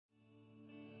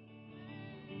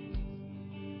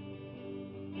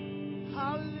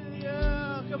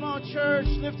on, church,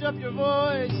 lift up your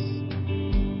voice.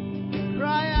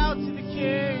 Cry out to the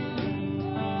King.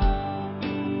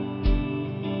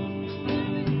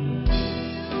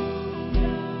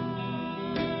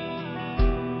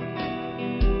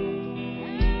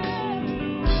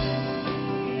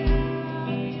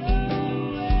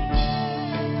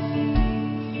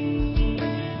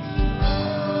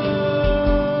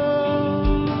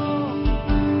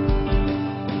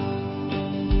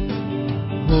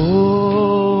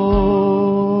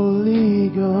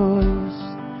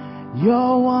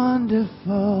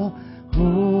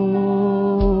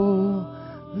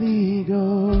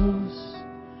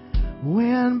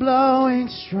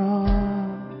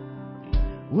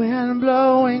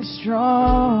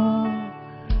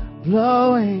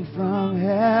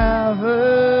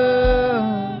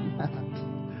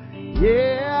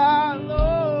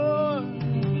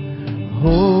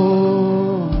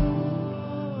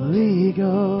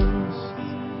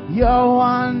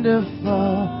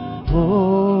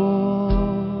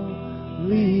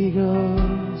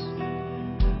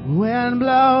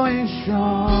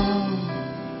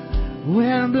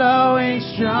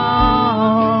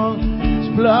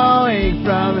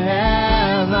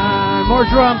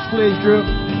 Please, Drew.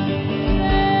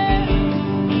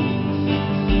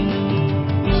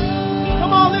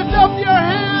 Come on, lift up your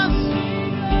hands.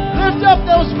 Lift up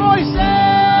those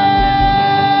voices.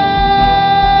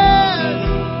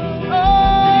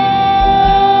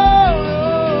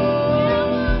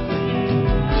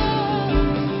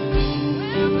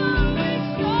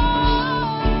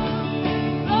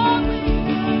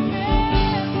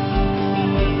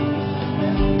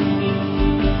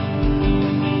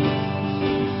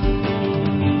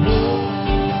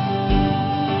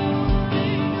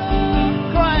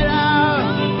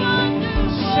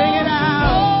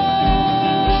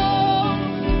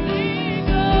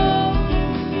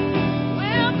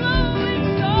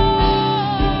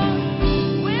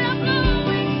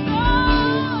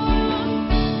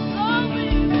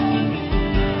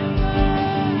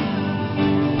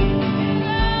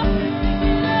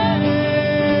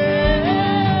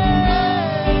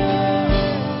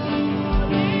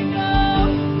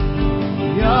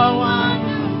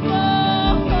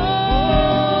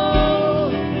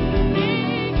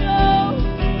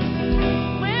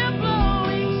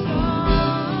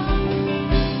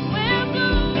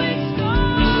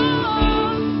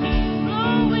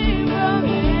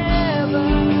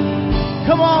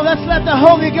 Let the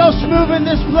Holy Ghost move in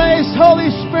this place.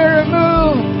 Holy Spirit,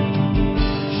 move.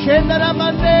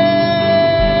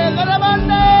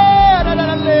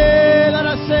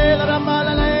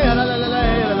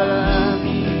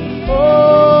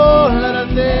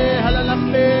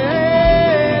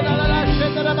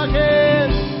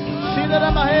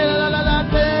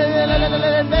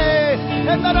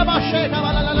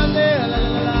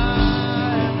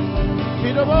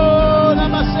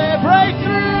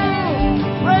 Breakthrough.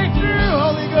 Breakthrough,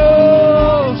 Holy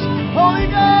Ghost! Holy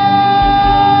Ghost!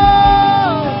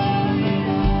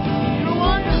 You're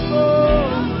wonderful!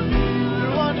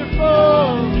 You're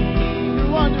wonderful! You're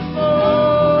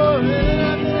wonderful!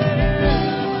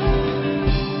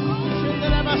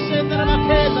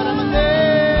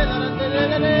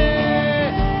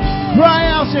 Cry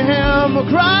out to Him!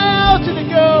 Cry out to the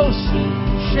Ghost!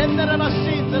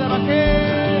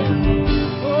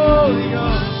 Holy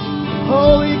Ghost!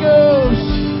 Holy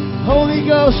Ghost! Holy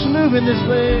Ghost, move in this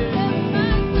place.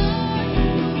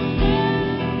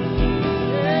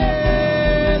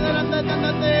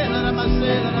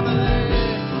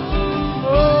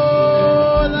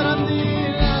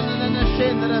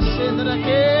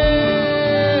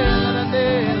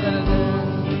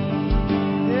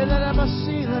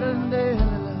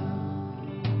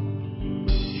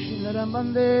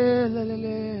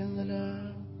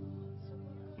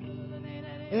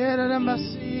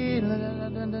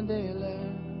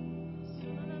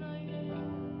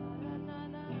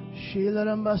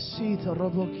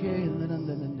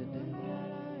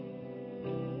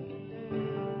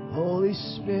 Holy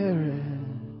Spirit,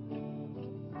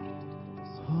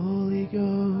 Holy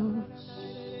Ghost,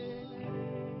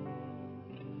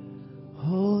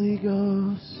 Holy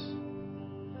Ghost,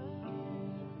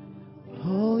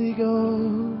 Holy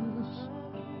Ghost,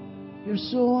 you're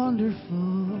so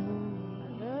wonderful.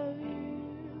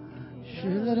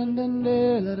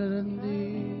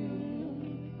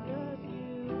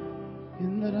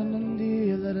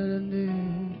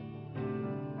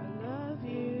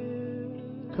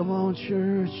 Come on,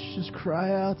 church, just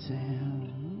cry out to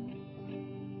Him.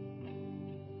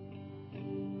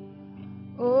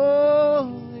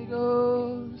 Holy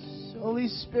Ghost, Holy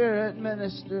Spirit,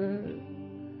 minister.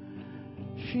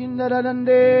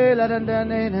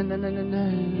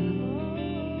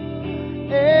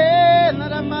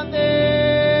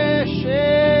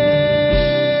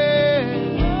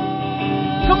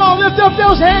 Come on, lift up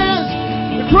those hands.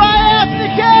 Cry out the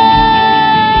King.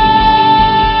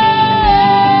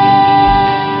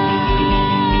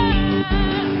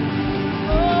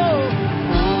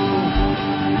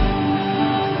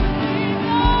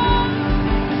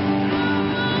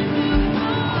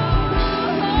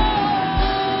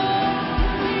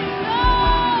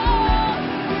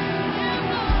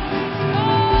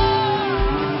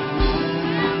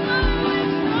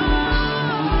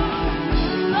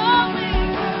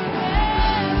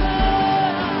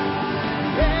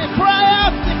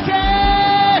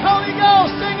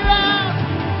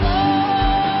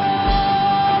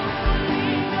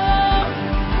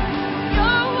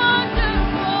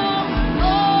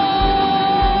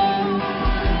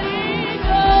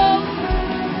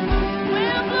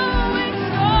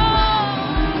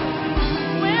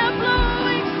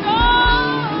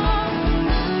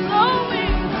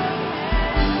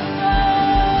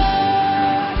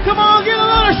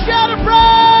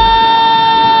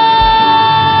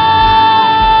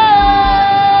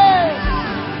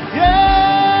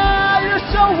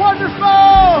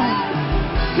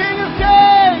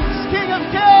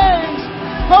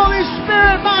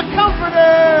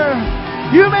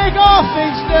 You make all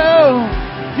things new.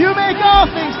 You make all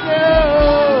things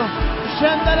new.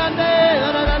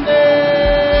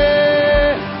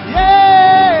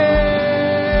 Yeah.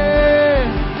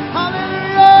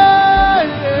 Hallelujah.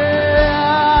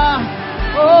 Yeah.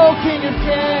 Oh, King of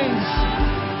Kings.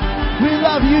 We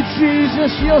love you,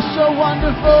 Jesus. You're so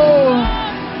wonderful.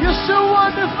 You're so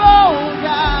wonderful,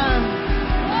 God.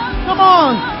 Come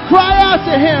on. Cry out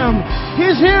to Him.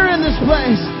 He's here in this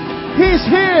place. He's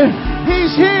here.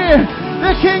 He's here.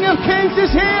 The King of Kings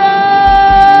is here.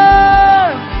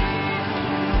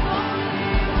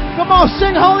 Come on,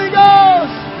 sing Holy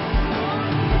Ghost.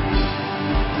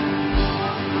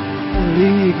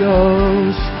 Holy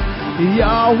Ghost,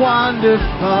 you're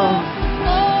wonderful.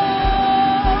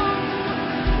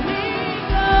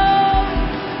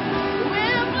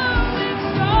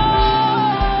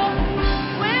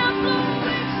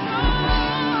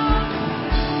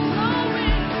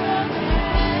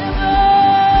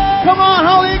 Come on,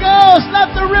 Holy Ghost,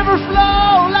 let the river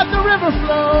flow, let the river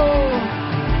flow.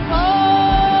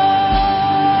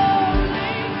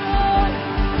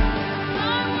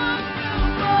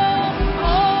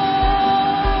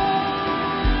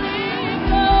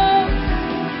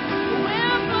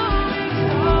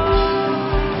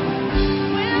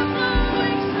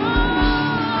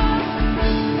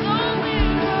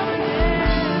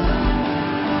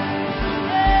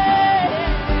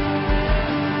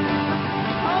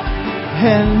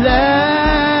 And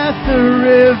let the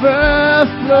river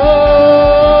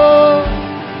flow.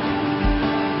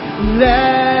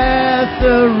 Let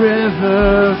the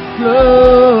river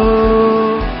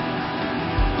flow.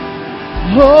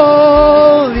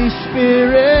 Holy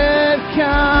Spirit,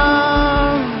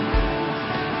 come.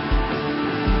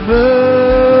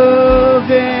 Move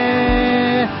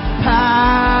in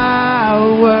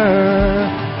power.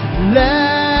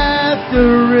 Let the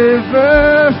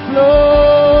river flow.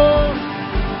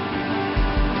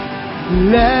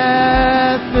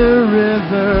 Let the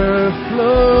river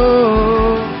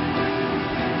flow.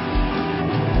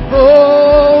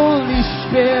 Holy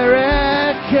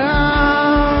Spirit,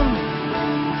 come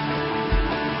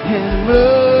and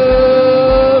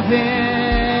move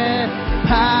in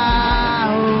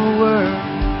power.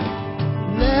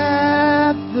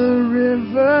 Let the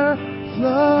river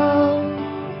flow.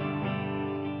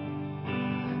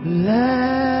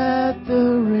 Let the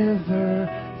river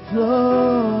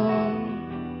flow.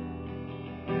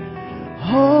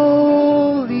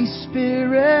 Holy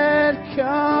Spirit,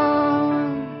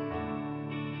 come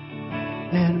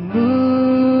and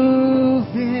move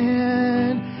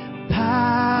in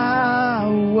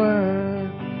power.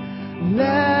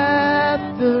 Let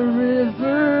the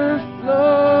river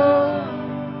flow.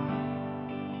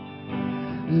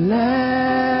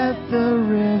 Let the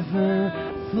river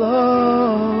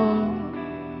flow.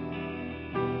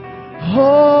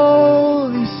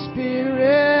 Holy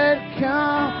Spirit,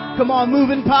 come. Come on, move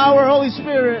in power, Holy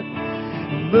Spirit.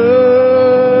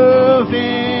 Move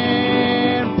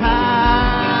in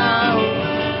power.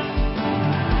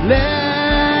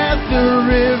 Let the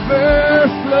river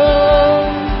flow.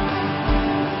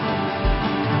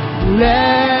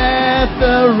 Let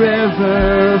the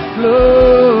river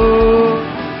flow.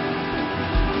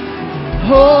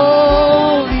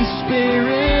 Holy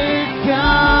Spirit,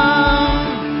 come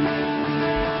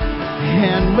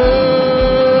and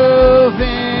move.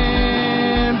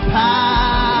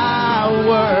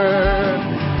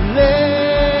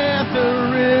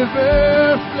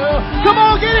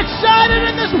 excited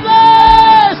in this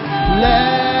place.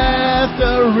 Let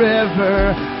the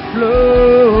river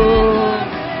flow.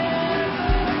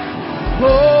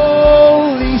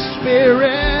 Holy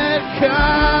Spirit,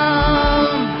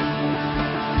 come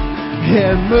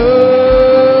and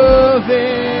move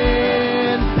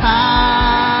in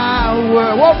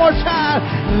power. One more time.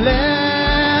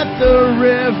 Let the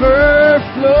river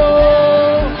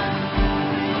flow.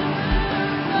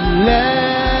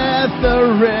 Let the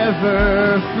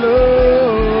river flow.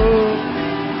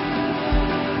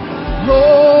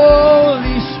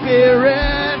 Holy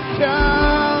Spirit,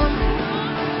 come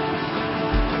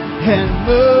and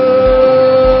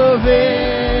move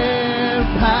in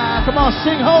power. Come on,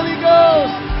 sing Holy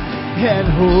Ghost. And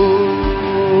Holy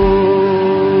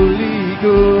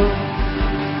Ghost.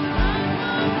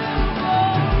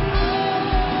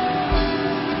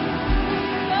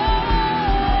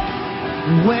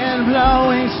 Wind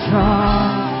blowing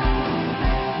strong,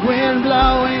 wind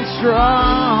blowing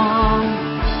strong,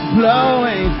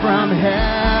 blowing from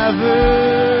heaven.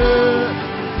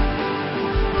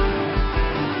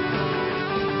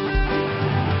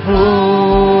 Oh.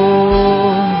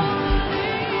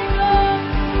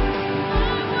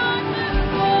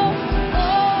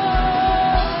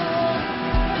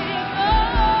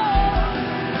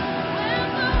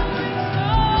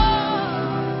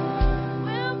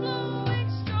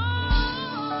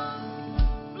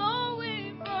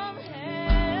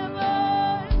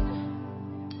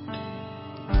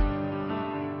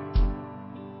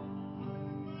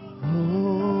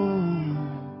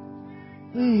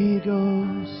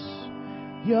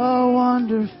 You're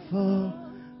wonderful,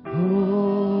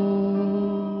 Holy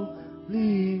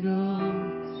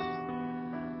Ghost.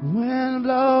 Wind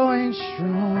blowing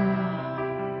strong,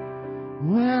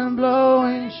 wind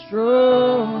blowing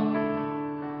strong,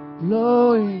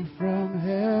 blowing from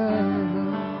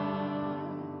heaven.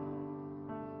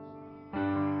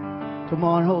 Come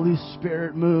on, Holy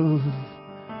Spirit, move.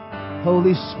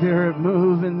 Holy Spirit,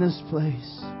 move in this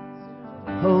place.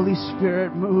 Holy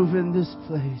Spirit, move in this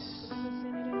place.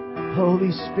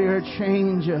 Holy Spirit,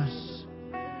 change us.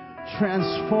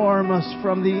 Transform us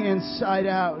from the inside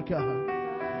out, God.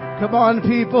 Come on,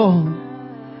 people.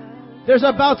 There's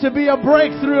about to be a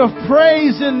breakthrough of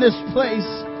praise in this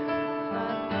place.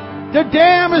 The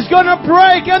dam is going to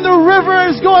break and the river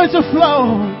is going to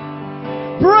flow.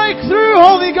 Break through,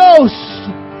 Holy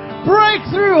Ghost. Break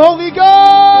through, Holy Ghost.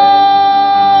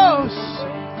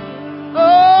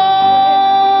 Oh.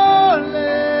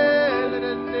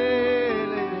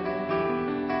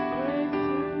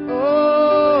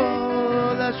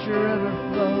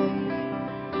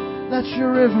 Let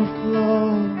your river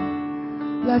flow.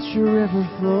 Let your river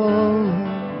flow.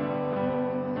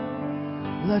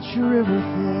 Let your river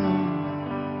flow.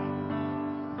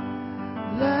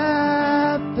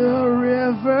 Let the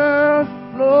river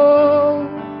flow.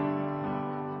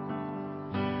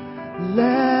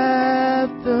 Let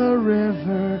the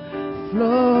river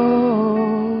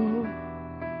flow.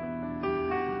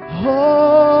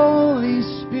 Holy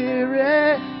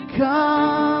Spirit,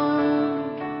 come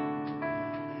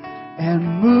and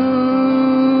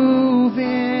move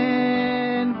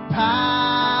in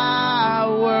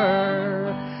power.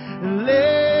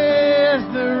 Let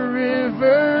the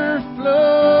river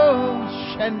flow.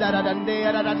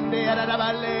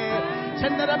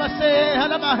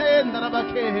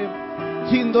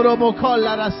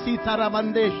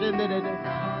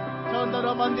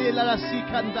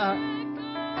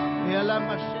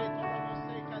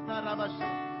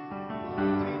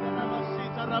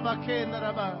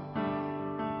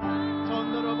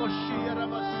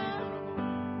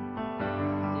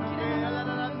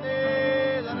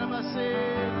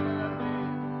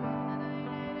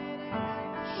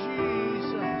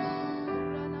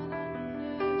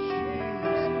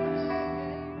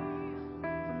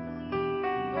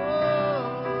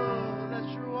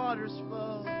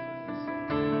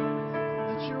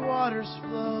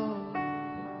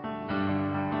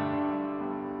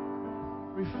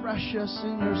 Refresh us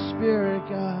in your Spirit,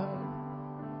 God.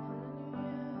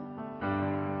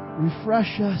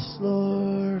 Refresh us,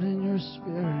 Lord, in your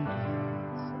Spirit.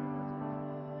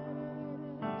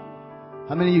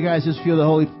 How many of you guys just feel the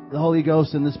Holy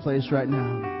Ghost in this place right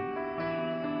now?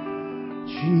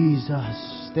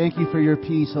 Jesus, thank you for your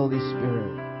peace, Holy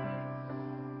Spirit.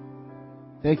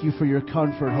 Thank you for your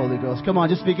comfort, Holy Ghost. Come on,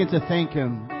 just begin to thank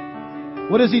Him.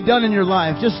 What has He done in your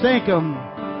life? Just thank Him.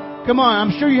 Come on, I'm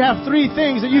sure you have 3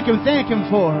 things that you can thank Him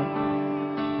for.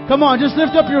 Come on, just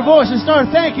lift up your voice and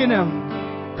start thanking Him.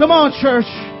 Come on, church.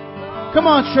 Come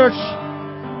on, church.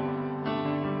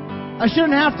 I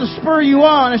shouldn't have to spur you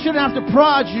on. I shouldn't have to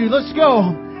prod you. Let's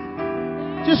go.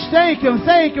 Just thank Him,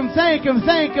 thank Him, thank Him,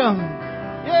 thank Him.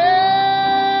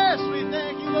 Yes, we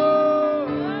thank You, Lord.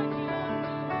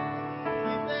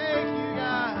 We thank You,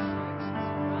 God.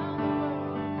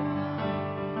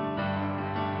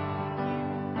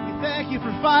 We thank You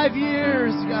for 5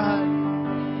 years, God.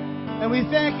 And we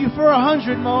thank You for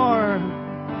 100 more.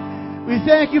 We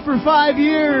thank You for 5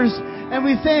 years, and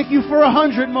we thank You for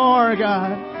 100 more,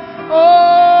 God.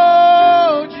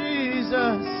 Oh,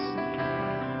 Jesus.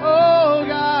 Oh,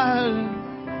 God.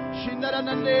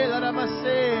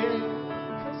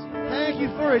 Thank You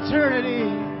for eternity.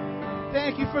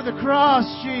 Thank You for the cross,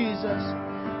 Jesus.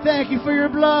 Thank You for Your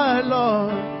blood,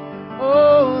 Lord.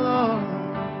 Oh, Lord.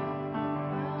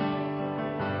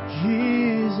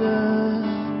 Jesus.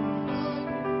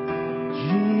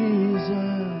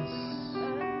 Jesus.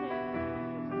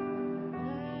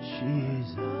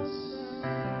 Jesus.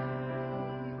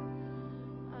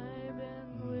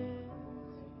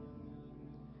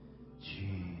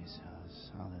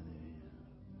 Jesus. Hallelujah.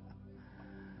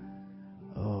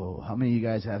 Oh, how many of you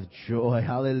guys have joy?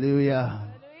 Hallelujah.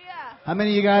 How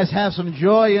many of you guys have some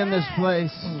joy in this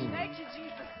place? Thank you,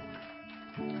 Jesus.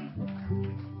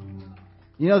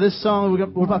 You know, this song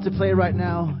we're about to play right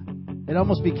now, it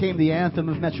almost became the anthem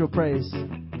of Metro Praise.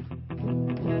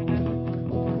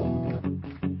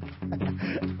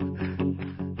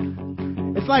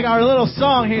 It's like our little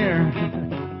song here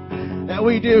that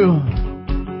we do.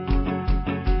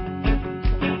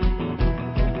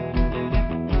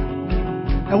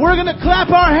 And we're going to clap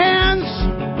our hands,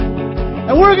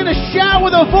 and we're going to shout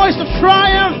with a voice of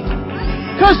triumph,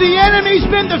 because the enemy's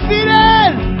been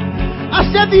defeated. I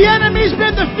said the enemy's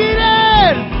been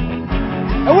defeated.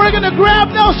 And we're going to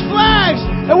grab those flags,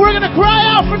 and we're going to cry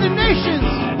out for the nations.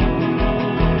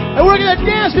 And we're going to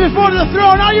dance before the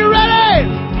throne. Are you ready?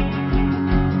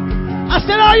 I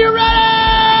said, are you ready?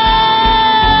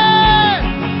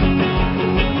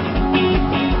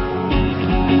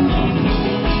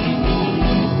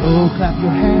 Oh, clap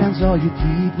your hands, all you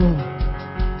people.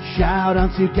 Shout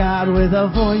unto God with a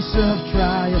voice of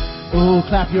triumph. Oh,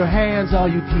 clap your hands, all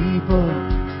you people.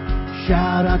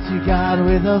 Shout unto God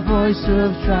with a voice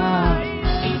of triumph.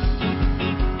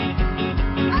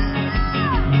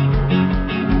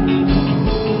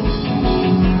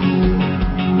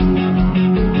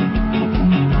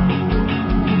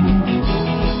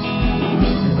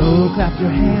 Oh, clap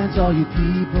your hands, all you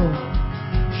people.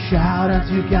 Shout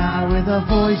unto God with a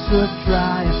voice of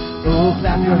triumph. Oh,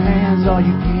 clap your hands, all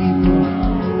you people.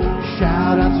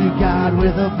 Shout unto God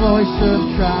with a voice of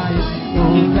triumph.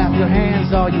 Oh, clap your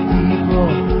hands, all you people.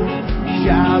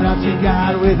 Shout unto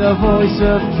God with a voice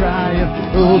of triumph.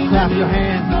 Oh, clap your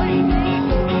hands.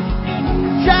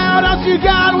 Shout unto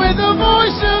God with a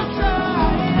voice of triumph.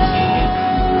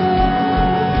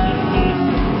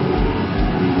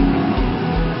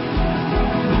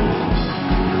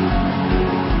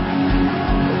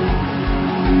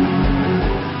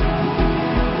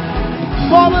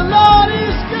 For the Lord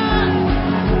is good,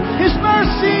 His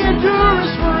mercy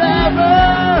endures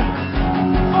forever.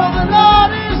 For the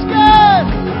Lord is good,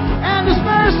 and His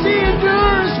mercy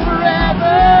endures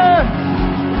forever.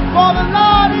 For the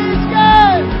Lord is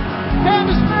good, and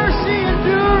His mercy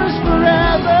endures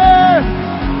forever.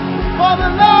 For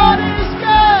the Lord is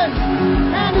good,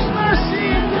 and His mercy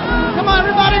endures. Come on,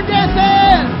 everybody, dance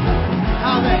in.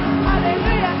 Hallelujah.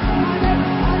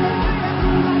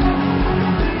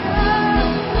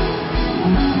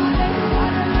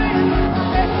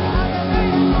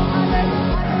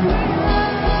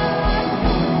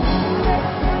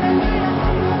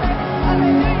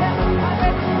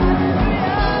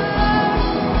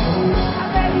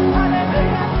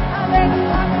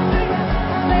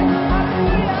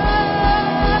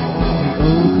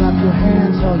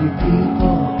 All you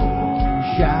people,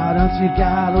 shout unto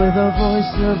God with a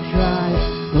voice of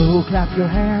triumph. Oh, clap your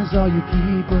hands, all you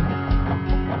people.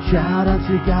 Shout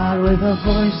unto God with a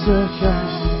voice of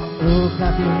triumph. Oh,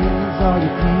 clap your hands, all you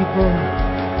people.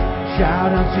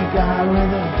 Shout unto God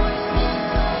with a...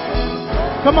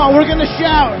 Come on, we're gonna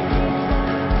shout.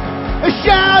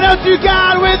 Shout unto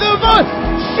God with a voice.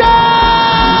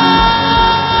 Shout!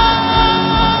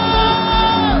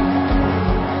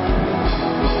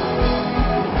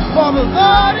 For the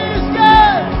Lord is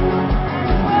good.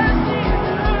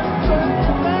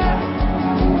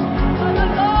 For the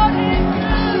Lord is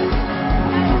good,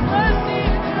 and His mercy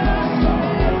endures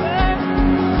forever.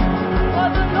 For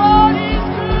the Lord is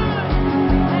good,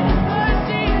 and His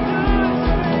mercy endures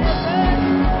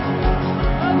forever.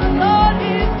 For the Lord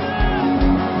is good,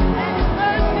 and His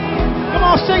mercy endures. Come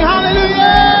on, sing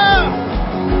hallelujah!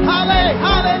 Hallelujah!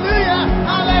 Hallelujah!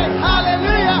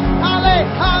 Hallelujah!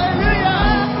 Hallelujah!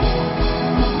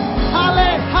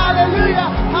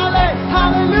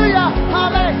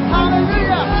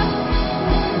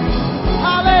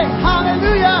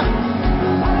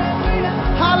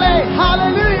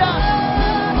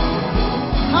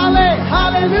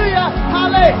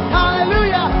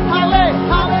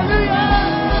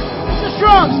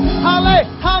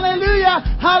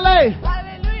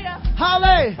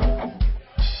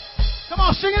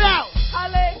 sing it out.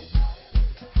 Halle,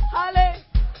 halle,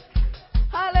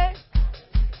 halle,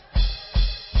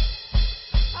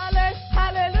 halle,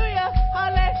 hallelujah,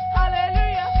 halle,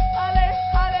 hallelujah, halle,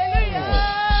 hallelujah.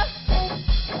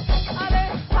 Halle,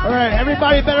 All right,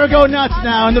 everybody better go nuts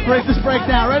now in this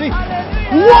breakdown. Ready?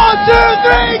 hallelujah. 1, 2,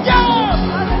 3, go!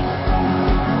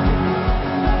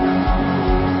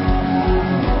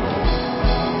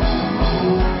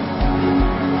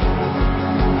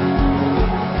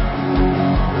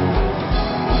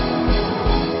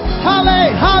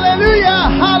 Hallelujah,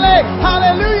 hallelujah,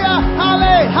 hallelujah.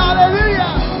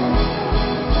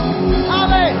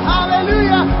 Hallelujah,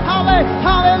 hallelujah,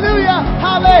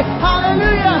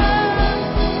 hallelujah.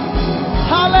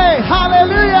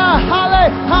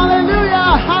 Hallelujah,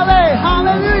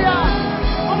 hallelujah.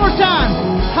 One more time.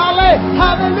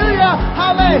 Hallelujah,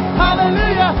 hallelujah,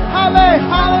 hallelujah.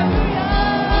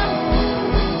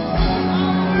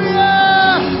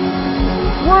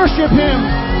 Worship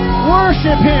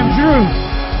Him, Drew.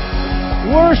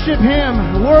 Worship Him.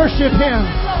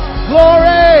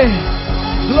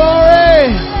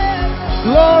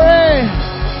 Glory.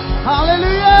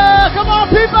 Hallelujah. Come on,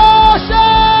 people,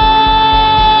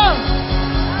 shout.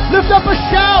 Lift up a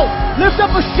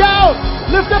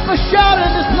shout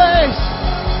in this place.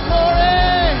 Glory.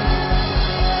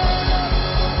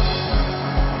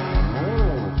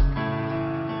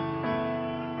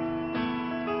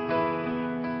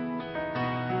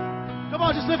 Come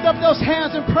on, just lift up those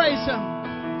hands and praise Him.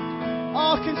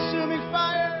 All-consuming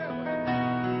fire.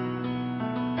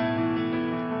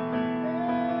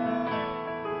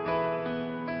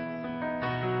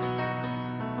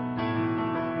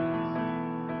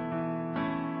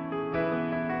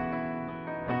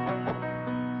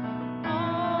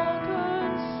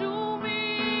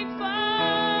 All-consuming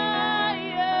fire,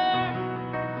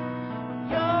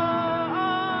 you're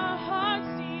our heart's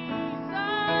desire.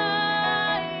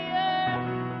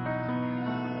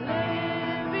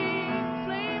 Living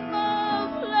flame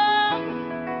of love,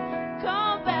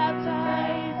 come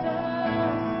baptize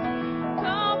us,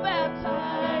 come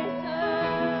baptize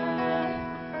us.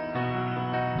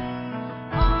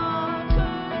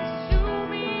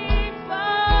 All-consuming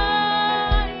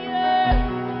fire,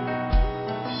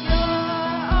 you're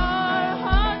our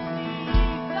heart's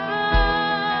desire.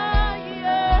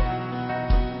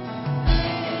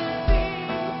 Living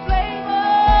flame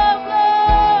of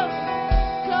love,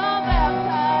 come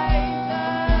baptize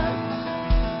us,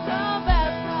 come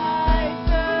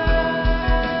baptize us.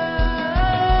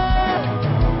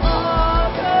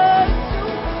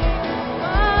 All-consuming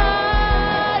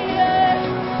fire,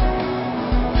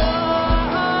 you're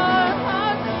our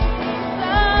heart's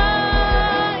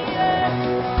desire.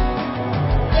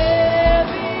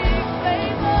 Living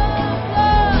flame of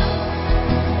love,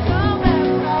 come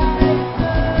baptize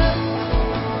us,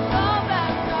 come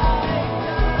baptize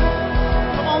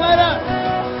us. Come on,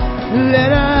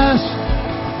 let us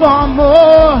fall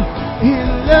more in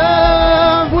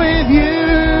love with you.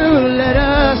 Let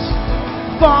us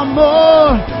fall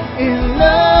more in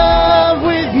love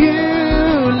with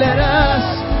you. Let us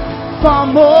fall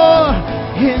more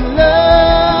in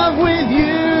love with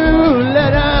you.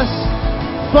 Let us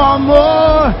fall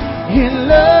more in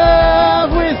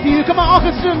love with you. Come on,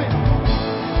 all-consuming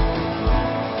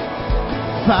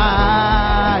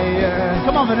fire.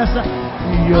 Come on, Vanessa.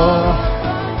 Your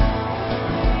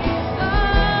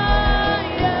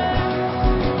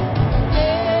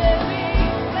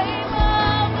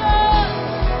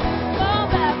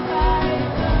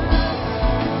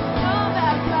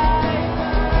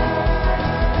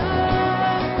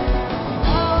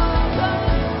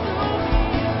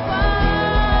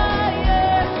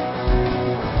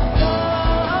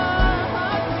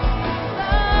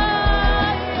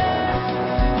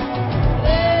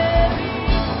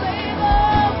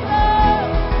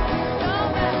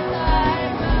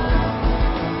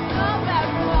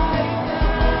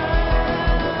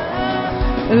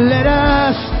let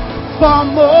us fall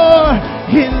more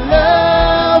in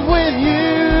love with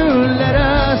you. Let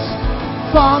us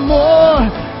fall more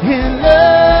in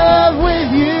love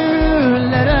with you.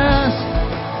 Let us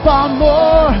fall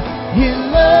more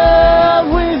in love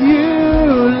with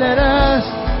you. Let us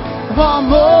fall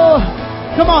more.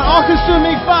 Come on,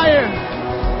 all-consuming fire.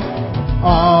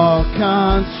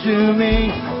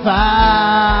 All-consuming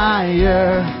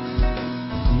fire.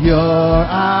 You're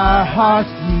our heart's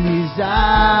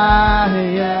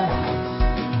desire.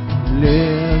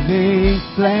 Living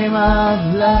flame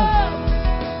of love,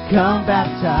 come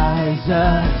baptize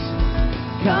us.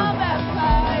 Come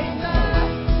baptize us.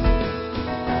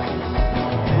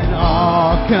 and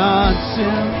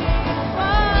all-consuming.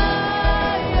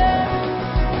 Fire,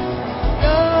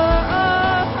 you're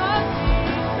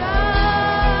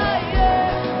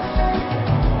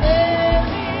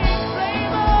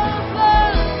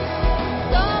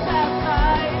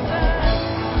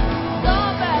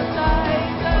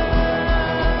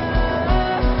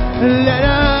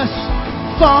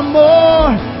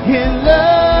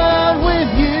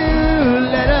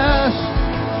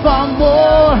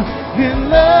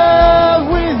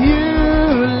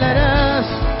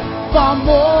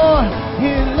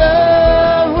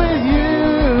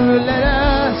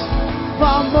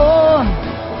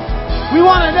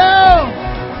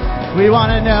We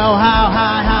want to know how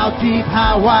high, how deep,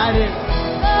 how wide it is.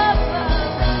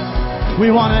 We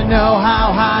want to know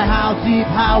how high, how deep,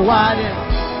 how wide it is.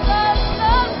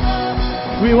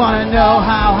 We want to know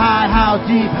how high, how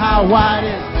deep, how wide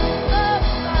it is.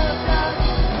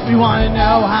 We want to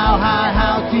know how high,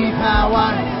 how deep, how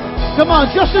wide. Come on,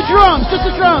 just the drums, just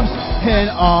the drums. An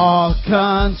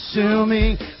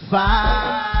all-consuming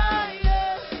fire.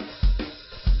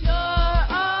 You're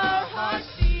our heart's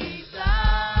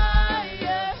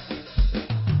desire.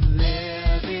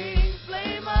 Living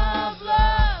flame of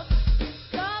love.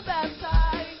 Come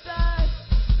baptize us.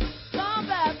 Come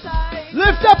baptize us.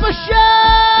 Lift up a shout.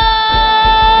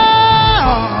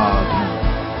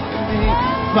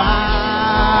 Fire.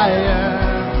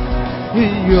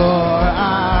 You're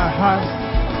our heart's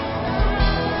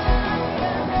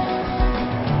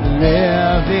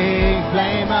living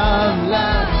flame of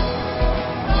love.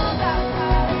 Come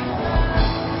baptize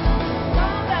us.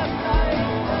 Come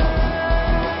baptize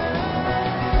us.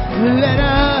 Let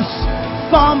us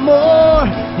fall more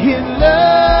in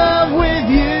love with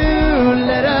you.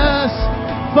 Let us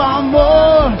fall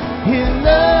more in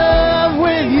love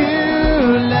with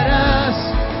you. Let us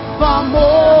fall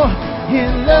more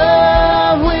in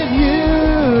love with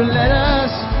you. Let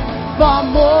us fall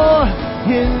more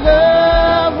in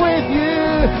love with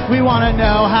you. We want to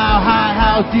know how high,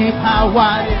 how deep, how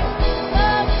wide it is.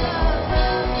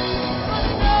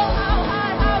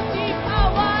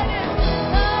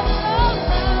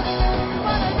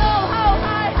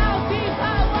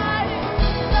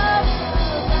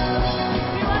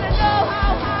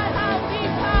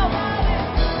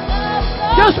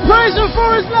 Just praise Him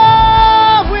for His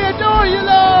love. We adore you,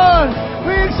 Lord.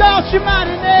 We exalt your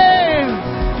mighty name.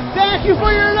 Thank you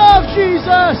for your love,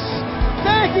 Jesus.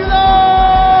 Thank you,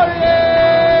 Lord. Yeah.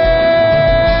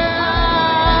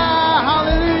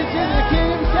 Hallelujah to the King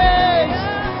of Kings.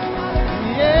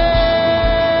 Yeah.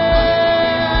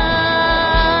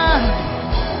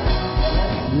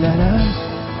 Let us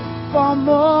fall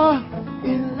more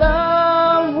in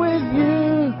love with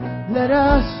you. Let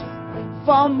us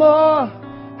fall more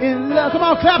in love. Come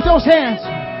on, clap those hands.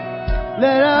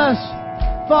 Let us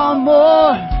fall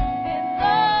more.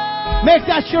 Make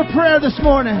that your prayer this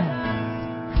morning.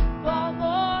 Fall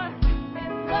more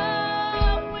in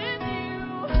love with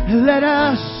you. Let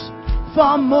us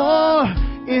fall more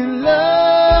in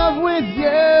love with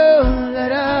you.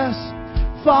 Let us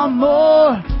fall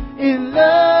more in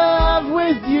love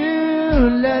with you.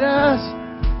 Let us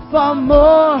fall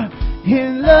more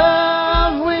in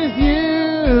love with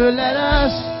you. Let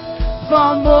us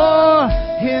fall more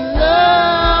in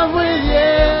love with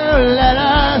you. Let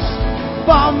us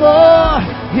fall more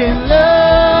in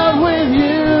love with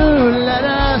you. Let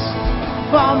us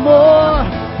fall more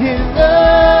in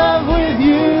love with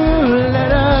you.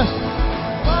 Let us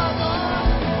fall more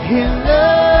in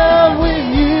love with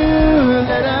you.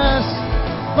 Let us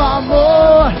fall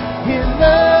more in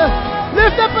love.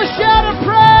 Lift up a shout of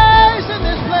praise in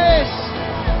this place.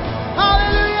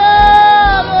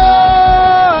 Hallelujah,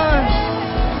 Lord.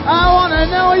 I want to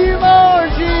know you more,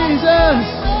 Jesus.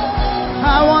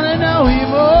 I want to know you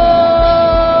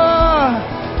more.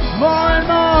 More and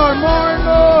more, more and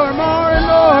more, more and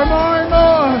more, more and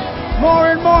more, more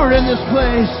and more in this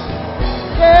place.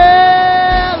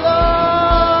 Yeah,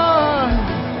 Lord.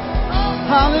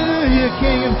 Hallelujah,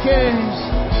 King of Kings.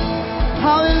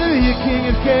 Hallelujah, King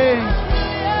of Kings.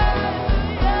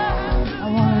 I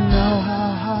want to know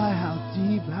how high, how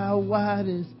deep, how wide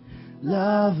is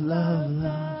love, love,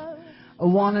 love. I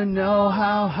want to know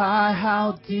how high,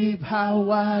 how deep, how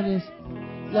wide is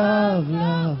love,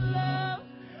 love, love.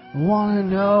 I want to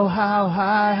know how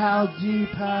high, how deep,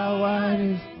 how wide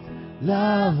is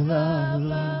love, love,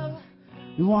 love.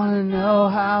 We want to know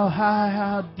how high,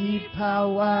 how deep,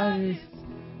 how wide is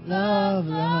love,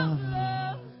 love,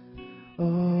 love.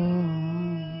 Oh,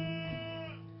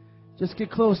 just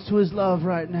get close to His love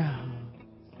right now.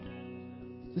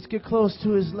 Just get close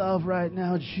to His love right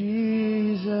now,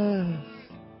 Jesus.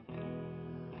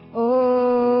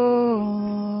 Oh,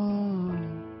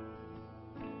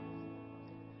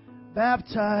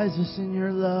 baptize us in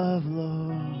your love,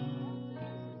 Lord.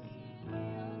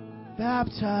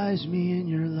 Baptize me in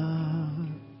your love.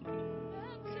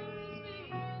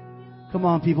 Come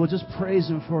on, people, just praise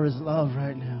Him for His love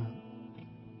right now.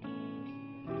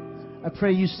 I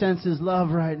pray you sense His love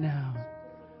right now.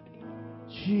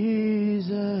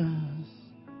 Jesus.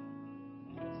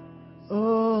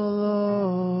 Oh,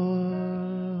 Lord.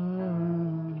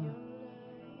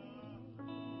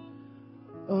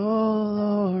 Oh,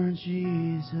 Lord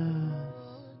Jesus.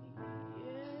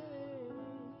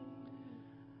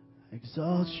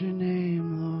 Exalt your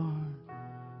name, Lord.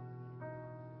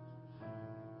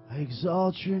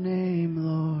 exalt your name,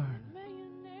 Lord.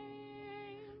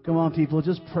 Come on, people,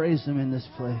 just praise Him in this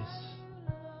place.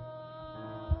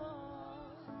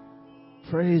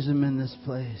 Praise Him in this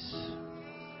place.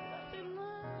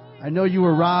 I know you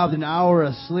were robbed an hour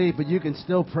of sleep, but you can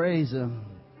still praise Him.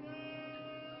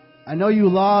 I know you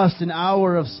lost an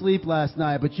hour of sleep last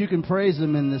night, but you can praise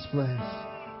Him in this place.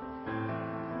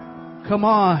 Come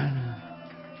on.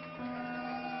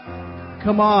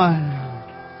 Come on.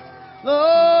 Lord,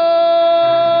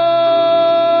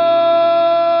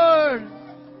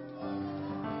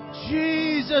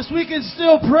 Jesus, we can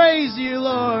still praise you,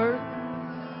 Lord.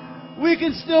 We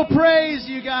can still praise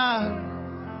you, God.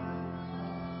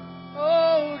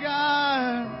 Oh,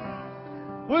 God.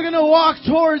 We're going to walk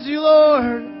towards you,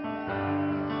 Lord.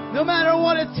 No matter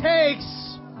what it takes.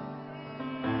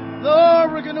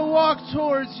 Lord, we're going to walk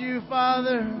towards you,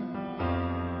 Father.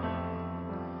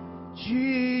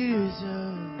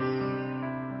 Jesus.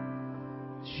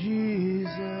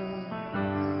 Jesus.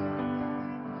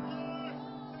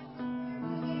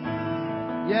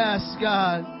 Yes,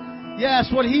 God.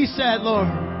 Yes, what He said, Lord.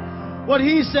 What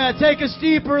He said. Take us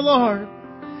deeper, Lord.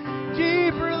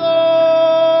 Deeper,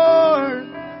 Lord.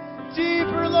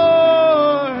 Deeper,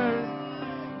 Lord.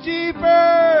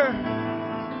 Deeper.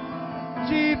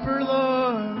 Deeper,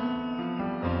 Lord.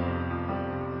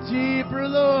 Deeper,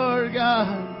 Lord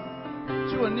God.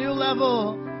 To a new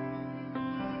level.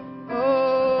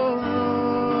 Oh,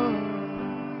 Lord.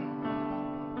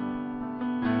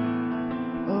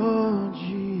 Oh,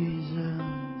 Jesus.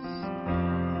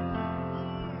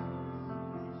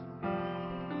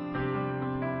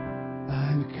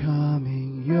 I'm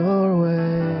coming your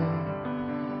way.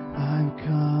 I'm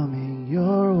coming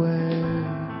your way.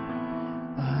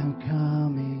 I'm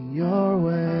coming your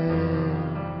way.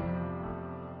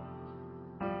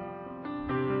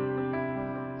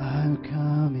 I'm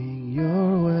coming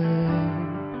your way.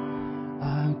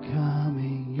 I'm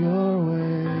coming your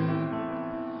way.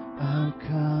 I'm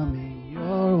coming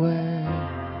your way.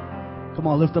 Come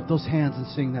on, lift up those hands and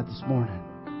sing that this morning.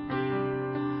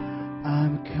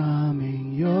 I'm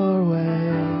coming your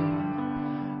way.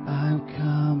 I'm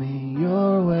coming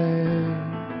your way.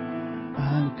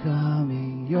 I'm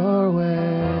coming your way.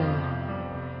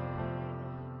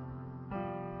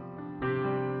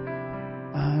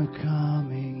 I'm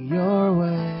coming your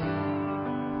way.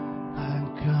 I'm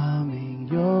coming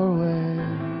your way.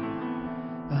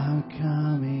 I'm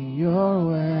coming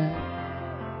your way.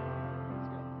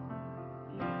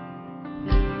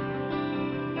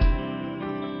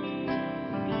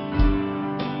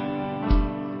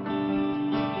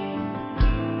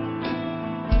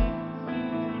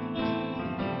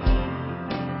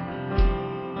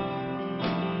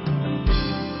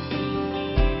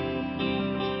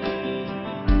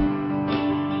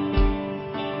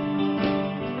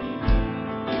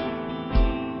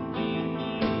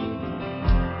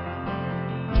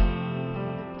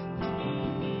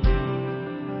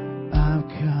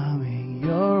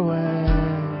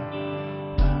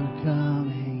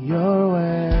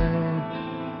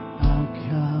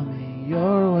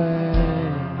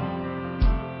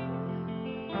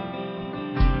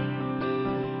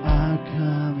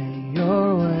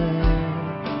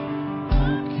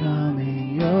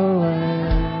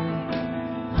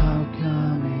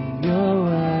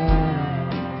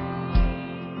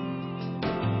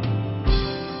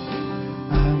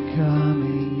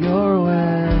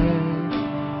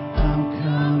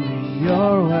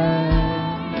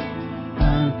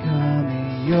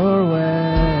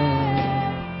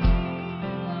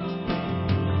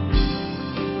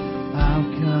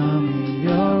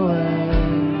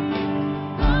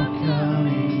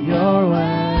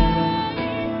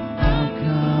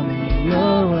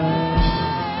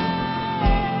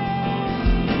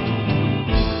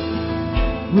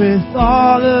 With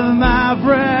all of my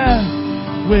breath,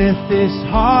 with this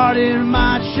heart in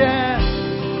my chest,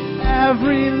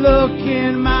 every look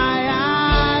in my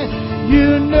eyes,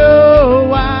 you know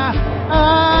why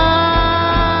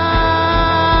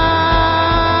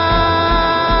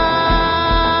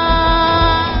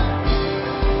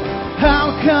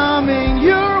I'm coming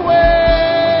your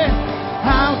way.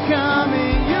 I'm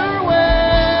coming your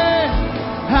way.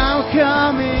 I'm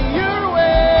coming your way.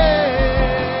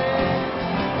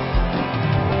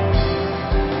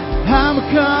 I'm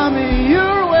coming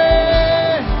your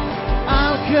way.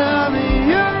 I'm coming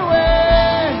your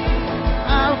way.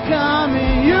 I'm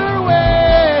coming your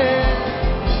way.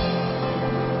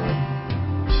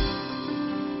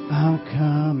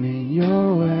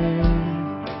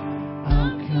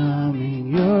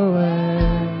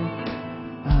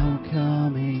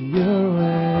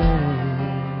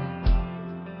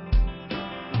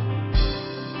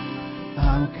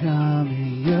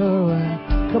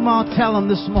 Come on, tell him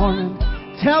this morning.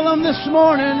 Tell him this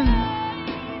morning.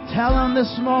 Tell him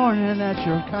this morning that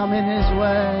you're coming his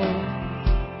way.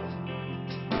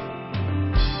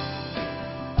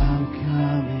 I'm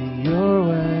coming your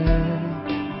way.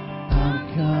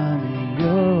 I'm coming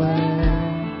your way.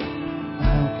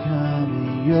 I'm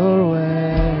coming your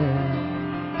way.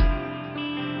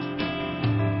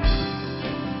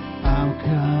 I'm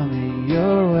coming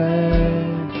your way.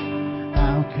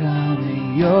 I'm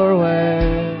coming your way.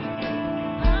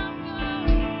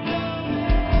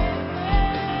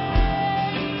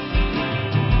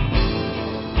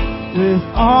 With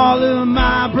all of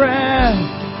my breath,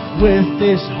 with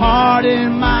this heart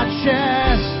in my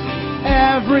chest,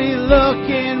 every look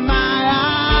in my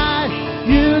eye,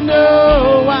 you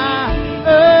know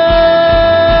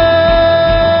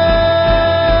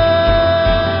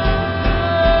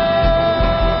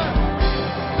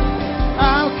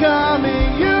I'm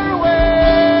coming your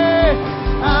way.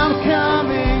 I'm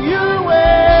coming your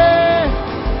way.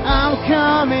 I'm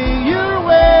coming your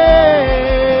way.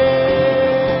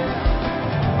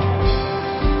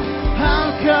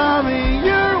 Coming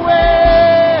your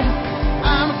way.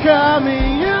 I'm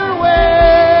coming your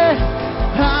way.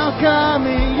 I'm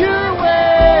coming your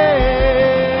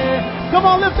way. Come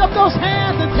on, lift up those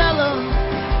hands and tell them,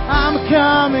 I'm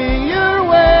coming your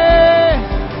way.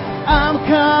 I'm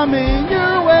coming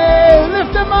your way.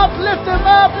 Lift them up, lift them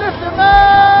up, lift them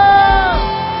up.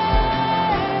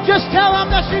 Just tell him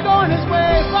that you're going his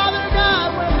way. Father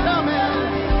God, we're coming.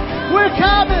 We're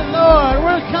coming, Lord.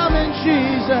 We're coming,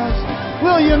 Jesus.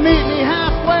 Will you meet me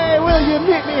halfway? Will you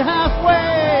meet me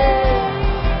halfway?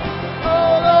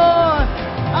 Oh, Lord,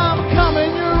 I'm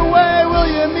coming your way. Will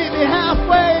you meet me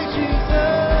halfway,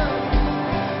 Jesus?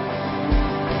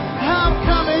 I'm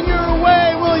coming your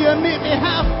way. Will you meet me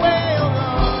halfway, oh,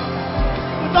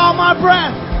 Lord? With all my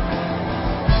breath.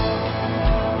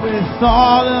 With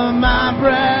all of my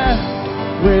breath.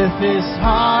 With this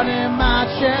heart in my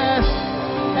chest.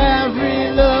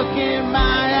 Every look in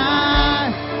my eye.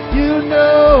 You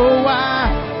know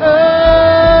why.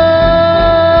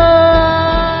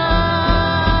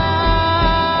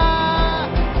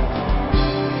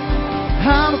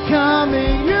 I'm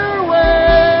coming your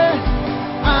way.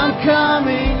 I'm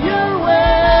coming your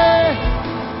way.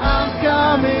 I'm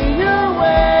coming your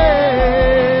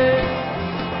way.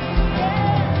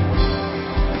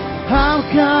 I'm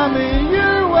coming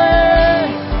your way.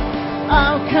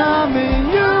 I'm coming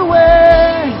your way.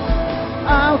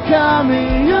 I'm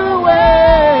coming your way.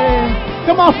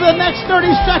 Come on, for the next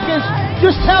 30 seconds,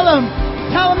 just tell him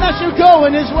that you're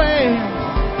going his way.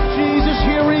 Jesus,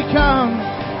 here we come.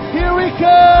 Here we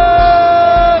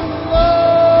come,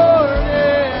 Lord.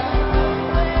 Yeah.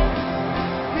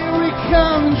 Here we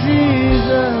come,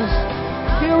 Jesus.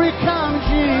 Here we come,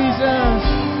 Jesus.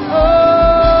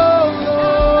 Oh, Lord.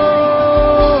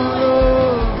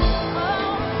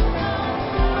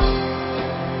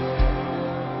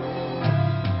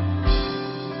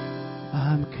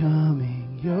 I'm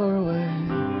coming your way.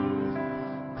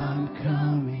 I'm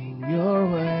coming your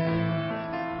way.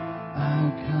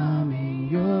 I'm coming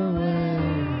your way.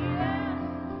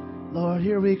 Lord,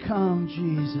 here we come,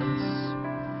 Jesus.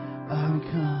 I'm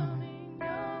coming.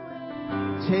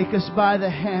 Take us by the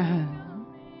hand.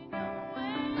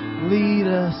 Lead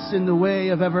us in the way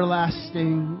of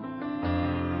everlasting.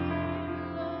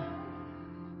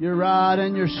 Your rod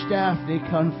and your staff, they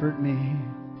comfort me.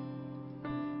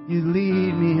 You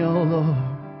lead me, O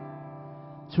Lord,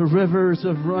 to rivers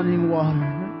of running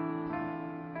water.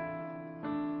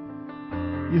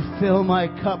 You fill my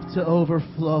cup to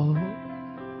overflow.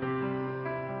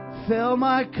 Fill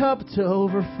my cup to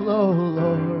overflow,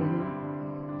 Lord.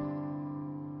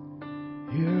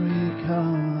 Here we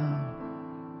come,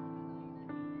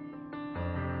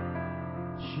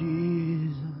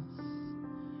 Jesus.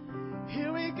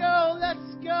 Here we go,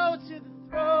 let's go to the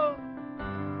throne.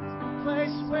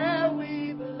 Place where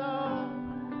we belong,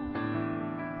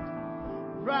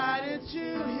 right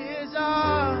into his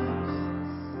arms.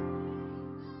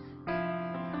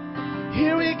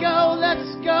 Here we go,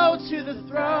 let's go to the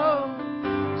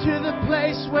throne, to the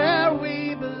place where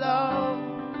we belong,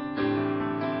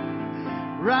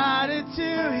 right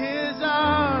into his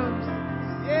arms.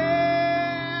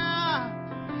 Yeah.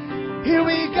 Here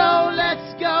we go,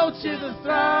 let's go to the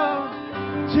throne,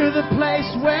 to the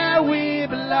place where we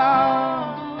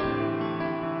belong,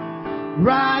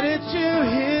 right into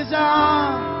his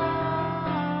arms.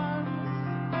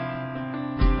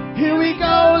 Here we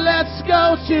go, let's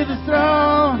go to the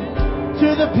throne,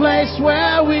 to the place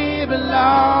where we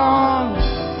belong,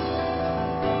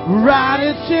 right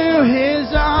into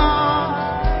his arms.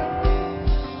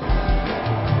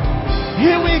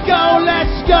 Here we go,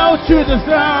 let's go to the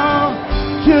throne,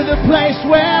 to the place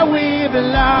where we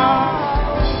belong.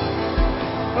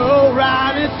 Oh,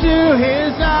 right into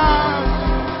His arms.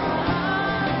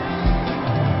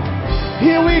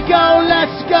 Here we go,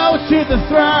 let's go to the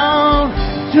throne,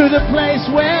 to the place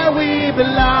where we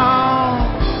belong.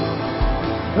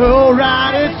 Oh,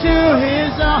 right into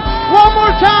His arms. One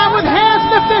more time with hands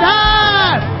lifted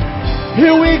high.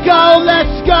 Here we go,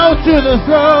 let's go to the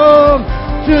throne,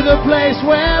 to the place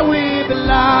where we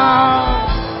belong.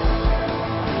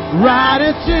 Right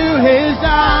into His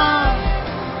arms.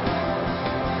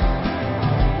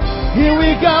 Here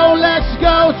we go, let's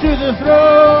go to the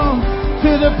throne,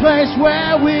 to the place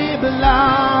where we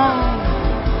belong.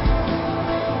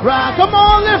 Right, come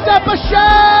on, lift up a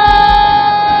shout.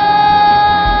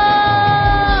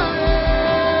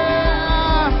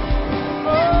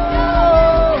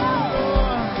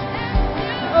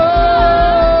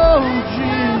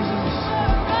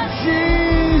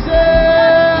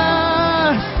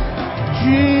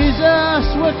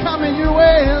 We're coming your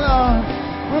way, Lord.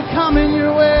 We're coming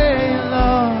your way,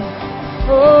 Lord.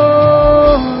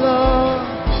 Oh, Lord.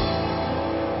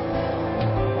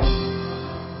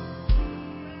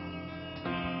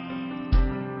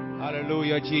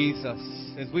 Hallelujah, Jesus.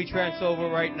 As we trance over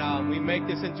right now, we make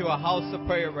this into a house of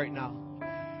prayer right now.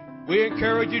 We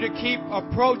encourage you to keep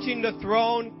approaching the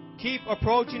throne, keep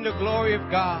approaching the glory of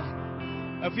God.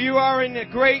 If you are in a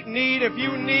great need, if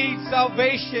you need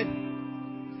salvation,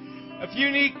 if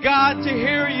you need God to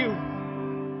hear you,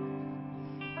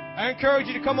 I encourage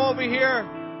you to come over here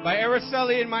by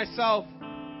Araceli and myself.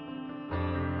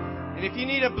 And if you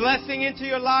need a blessing into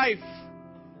your life,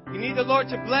 you need the Lord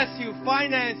to bless you,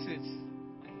 finances.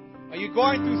 Are you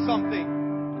going through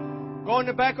something? Go in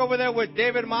the back over there with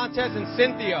David Montez and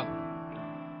Cynthia.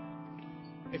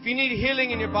 If you need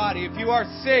healing in your body, if you are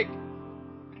sick,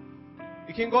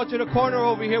 you can go to the corner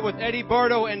over here with Eddie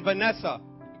Berto and Vanessa.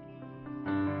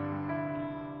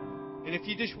 And if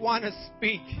you just want to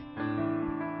speak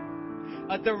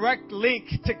a direct link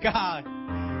to God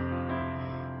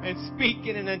and speak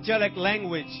in an angelic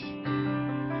language,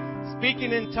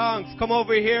 speaking in tongues, come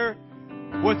over here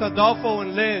with Adolfo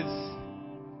and Liz.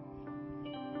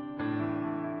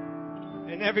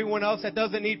 And everyone else that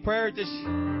doesn't need prayer, just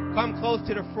come close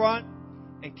to the front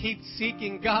and keep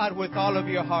seeking God with all of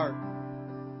your heart.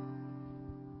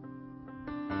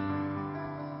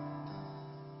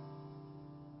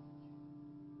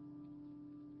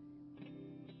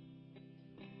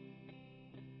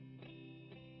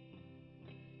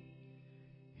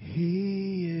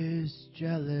 He is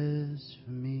jealous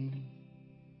for me.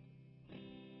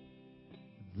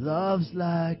 Love's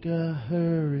like a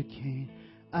hurricane.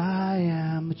 I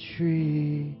am a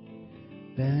tree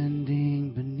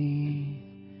bending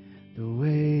beneath the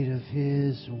weight of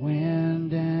His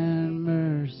wind and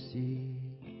mercy.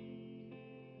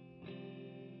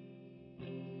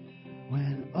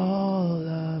 When all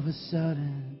of a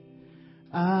sudden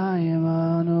I am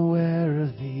unaware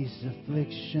of these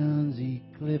afflictions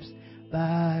eclipsed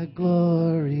by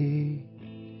glory,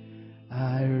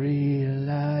 I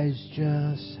realize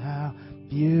just how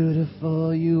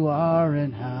beautiful you are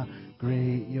and how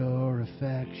great your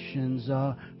affections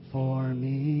are for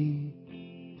me.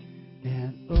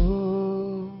 And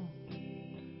oh,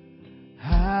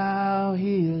 how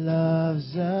He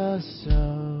loves us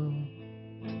so.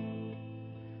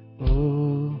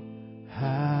 Oh,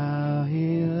 how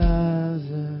He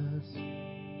loves us.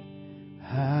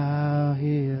 How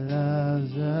He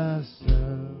loves us so.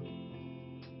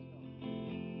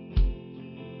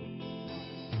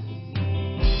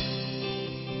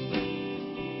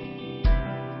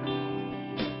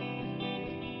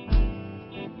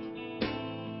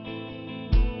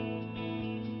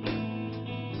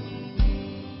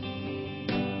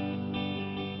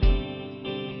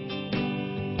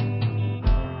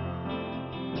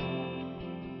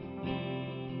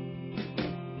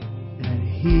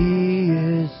 He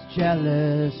is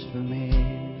jealous for me.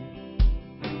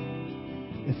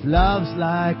 If love's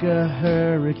like a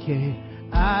hurricane,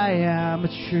 I am a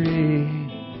tree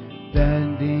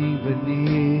bending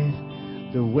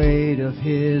beneath the weight of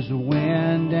His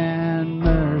wind and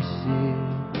mercy.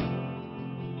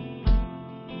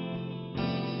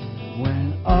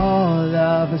 When all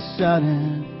of a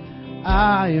sudden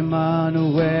I am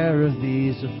unaware of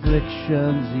these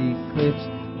afflictions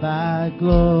eclipsed by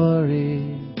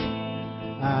glory,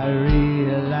 I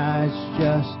realize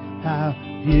just how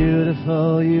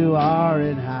beautiful you are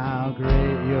and how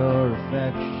great your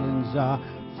affections are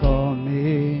for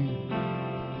me.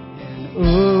 And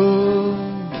oh,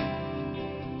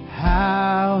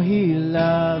 how He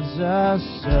loves us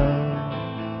so.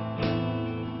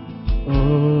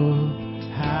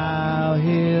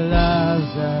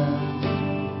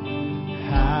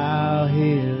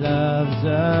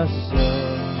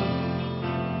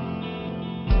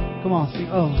 Come on, sing.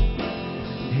 Oh.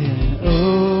 And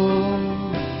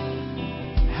oh,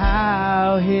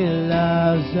 how He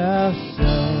loves us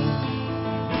so.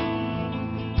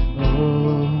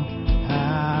 Oh,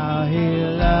 how He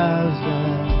loves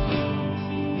us.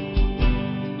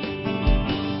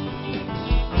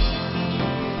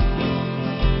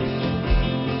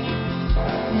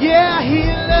 Yeah, He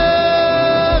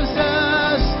loves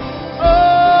us.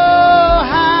 Oh,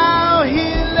 how He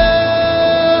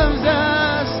loves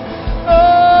us.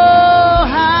 Oh,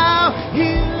 how He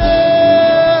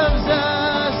loves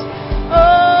us.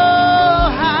 Oh,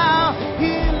 how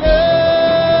He loves.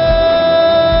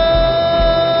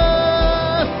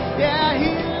 Yeah,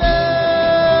 He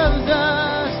loves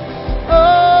us.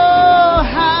 Oh,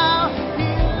 how He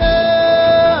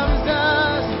loves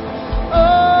us.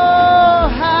 Oh,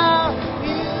 how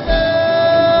He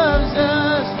loves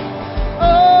us.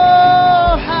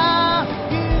 Oh, how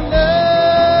He loves.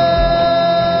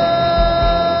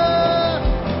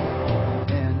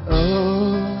 And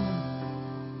oh,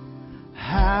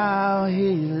 how He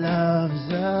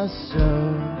loves us so.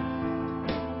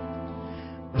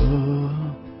 Oh,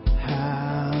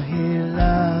 how He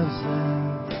loves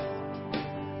us.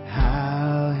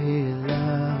 How He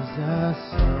loves us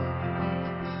so.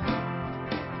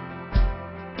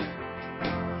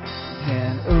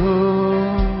 And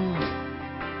oh,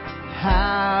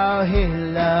 how He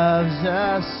loves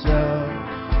us so.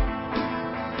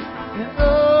 And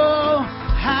oh,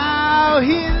 how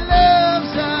He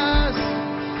loves us.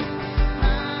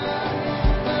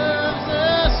 Loves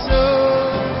us so.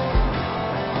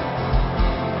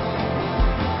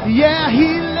 Yeah,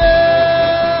 He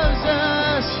loves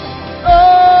us.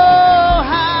 Oh,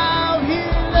 how He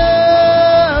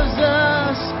loves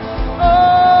us.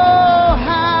 Oh,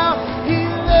 how He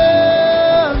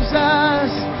loves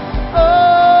us.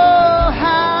 Oh,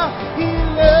 how He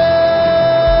loves.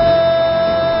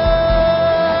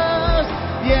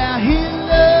 Yeah, He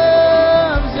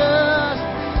loves us.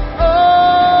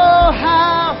 Oh,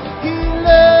 how He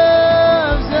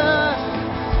loves us.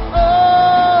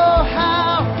 Oh,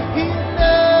 how He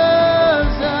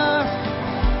loves us.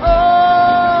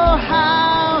 Oh,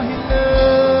 how He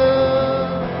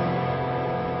loves.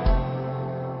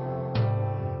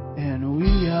 And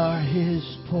we are His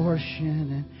portion,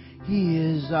 and He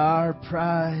is our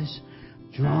prize,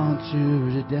 drawn to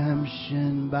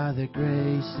redemption by the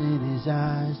grace in His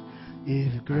eyes.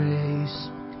 If grace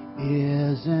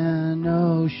is an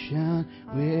ocean,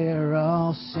 we're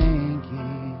all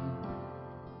sinking.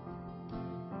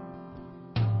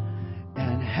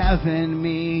 And heaven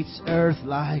meets earth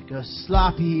like a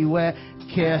sloppy wet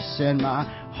kiss, and my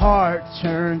heart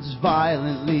turns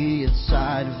violently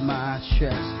inside of my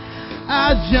chest.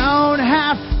 I don't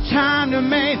have time to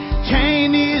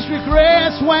maintain these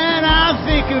regrets when I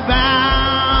think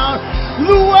about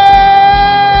the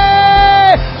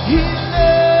way He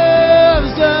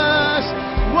loves us.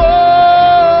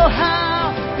 Whoa,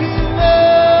 how He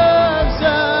loves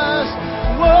us.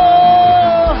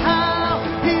 Whoa, how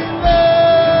He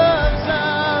loves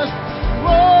us.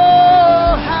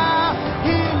 Whoa, how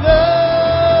He loves.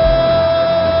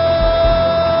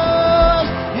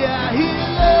 Yeah, He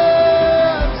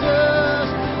loves us.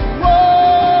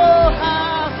 Whoa,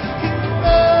 how He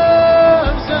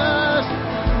loves us.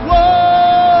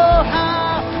 Whoa,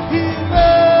 how He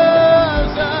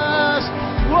loves us.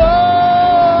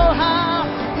 Whoa, how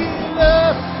He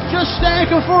loves. Just thank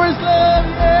Him for His love,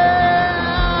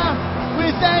 yeah.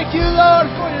 We thank You, Lord,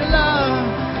 for Your love.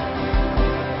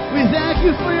 We thank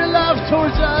You for Your love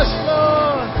towards us,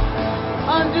 Lord.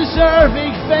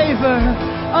 Undeserving favor,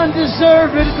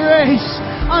 undeserved grace,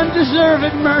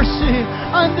 undeserved mercy,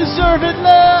 undeserved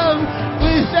love.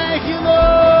 We thank You,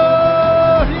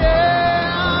 Lord,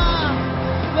 yeah.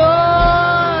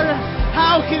 Lord,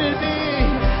 how can it be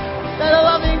that a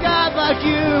loving God like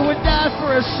You would die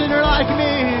for a sinner like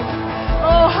me?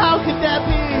 Oh, how could that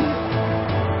be?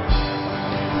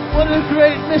 What a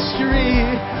great mystery.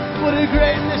 What a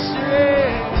great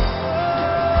mystery.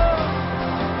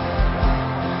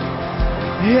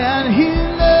 And He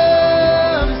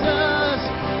loves us.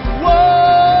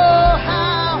 Whoa,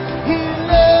 how He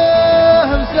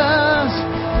loves us.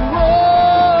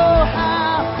 Whoa,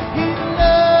 how He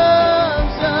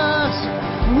loves us.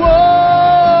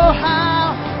 Whoa,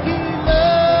 how He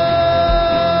loves.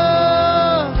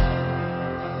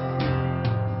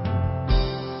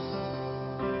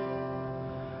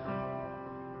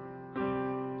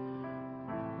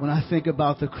 When I think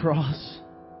about the cross,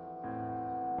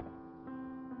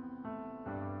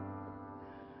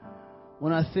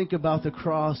 when I think about the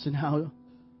cross and how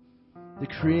the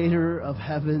Creator of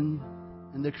heaven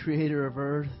and the Creator of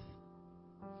earth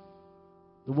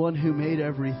the one who made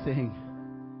everything,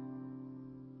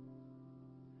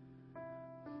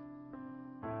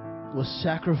 was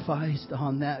sacrificed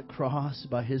on that cross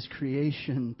by His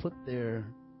creation, put there.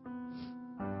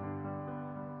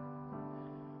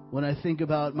 When I think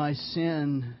about my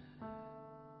sin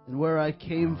and where I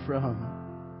came from,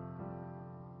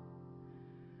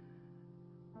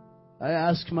 I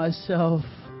ask myself,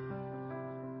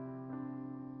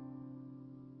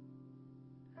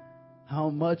 how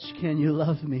much can you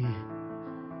love me?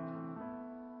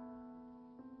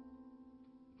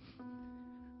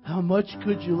 How much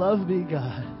could you love me,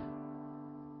 God?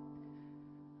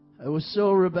 I was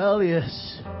so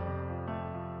rebellious,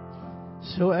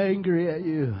 so angry at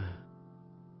you.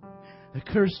 I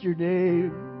cursed your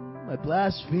name. I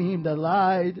blasphemed. I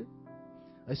lied.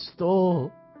 I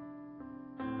stole.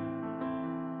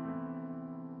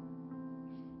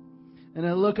 And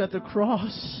I look at the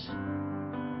cross,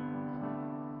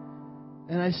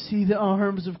 and I see the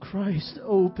arms of Christ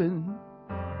open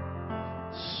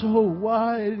so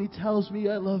wide, and He tells me,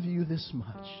 I love you this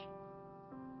much.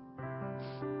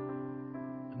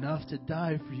 Enough to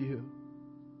die for you.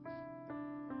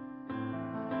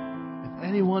 If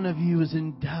any one of you is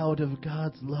in doubt of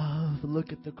God's love,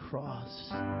 look at the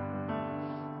cross.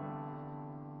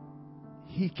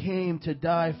 He came to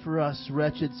die for us,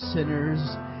 wretched sinners,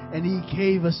 and He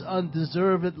gave us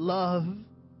undeserved love,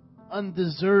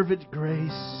 undeserved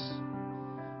grace,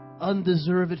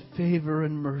 undeserved favor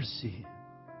and mercy.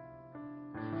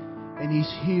 And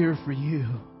He's here for you.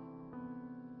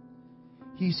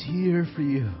 He's here for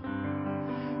you.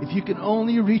 If you can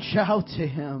only reach out to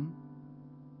Him,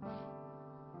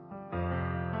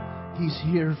 He's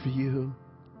here for you.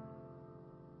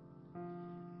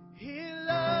 He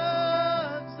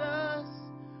loves us.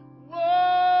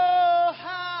 Whoa,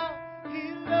 how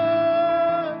He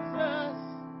loves us.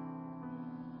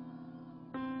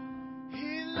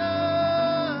 He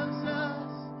loves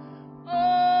us.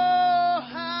 Oh,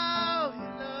 how He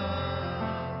loves.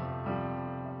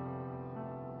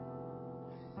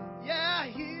 Yeah,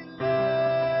 He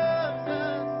loves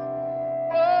us.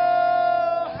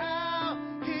 Oh, how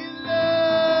He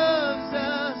loves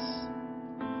us.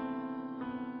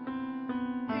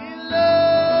 He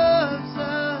loves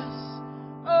us.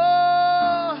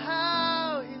 Oh,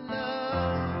 how He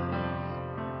loves.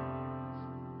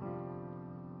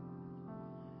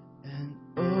 And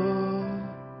oh,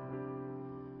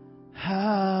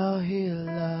 how He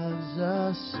loves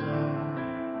us so.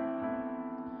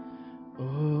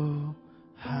 Oh,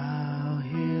 how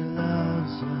He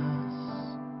loves us.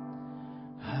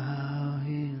 How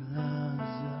He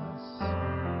loves us.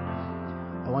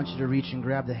 I want you to reach and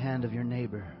grab the hand of your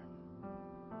neighbor.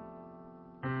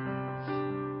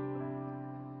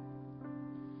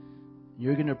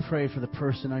 You're going to pray for the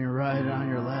person on your right and on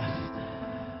your left.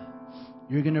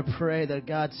 You're going to pray that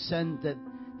God sent that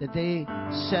they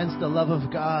sense the love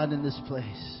of God in this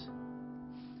place.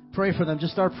 Pray for them.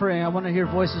 Just start praying. I want to hear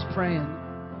voices praying.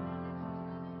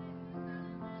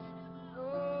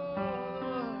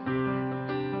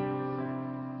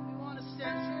 We want to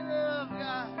sense your love,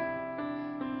 God.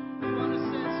 We want to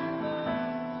sense your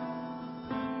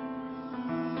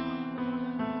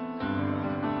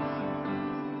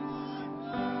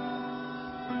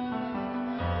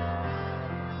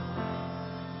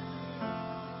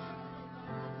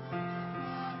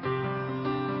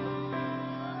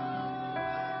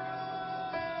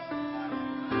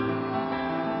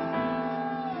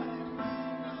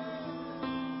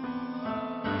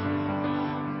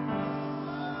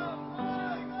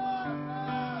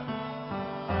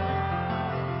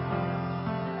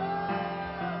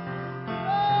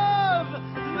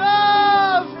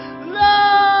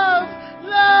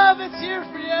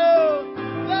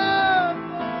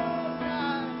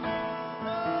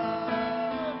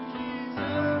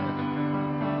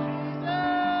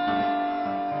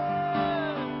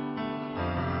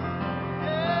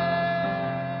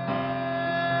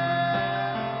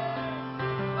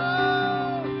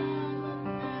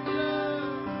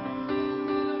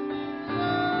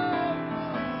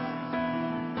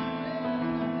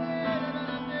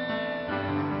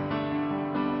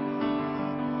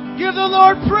Give the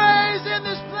Lord praise in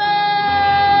this place.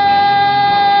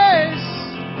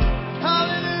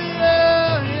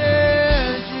 Hallelujah.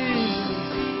 Yeah,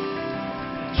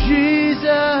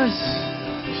 Jesus.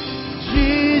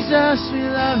 Jesus, we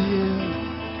love you.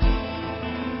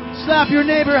 Slap your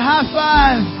neighbor, high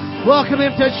five. Welcome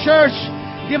him to church.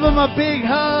 Give him a big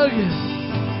hug.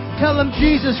 Tell him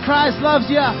Jesus Christ loves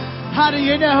you. How do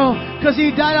you know? Because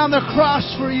He died on the cross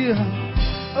for you.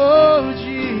 Oh,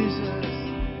 Jesus.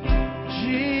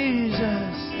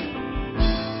 Jesus.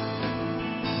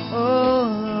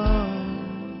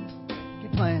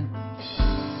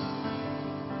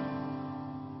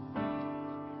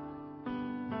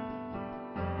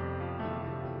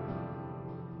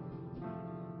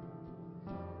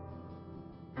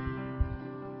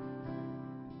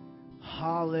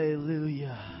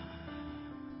 Hallelujah.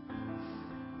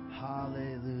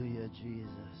 Hallelujah,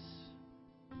 Jesus.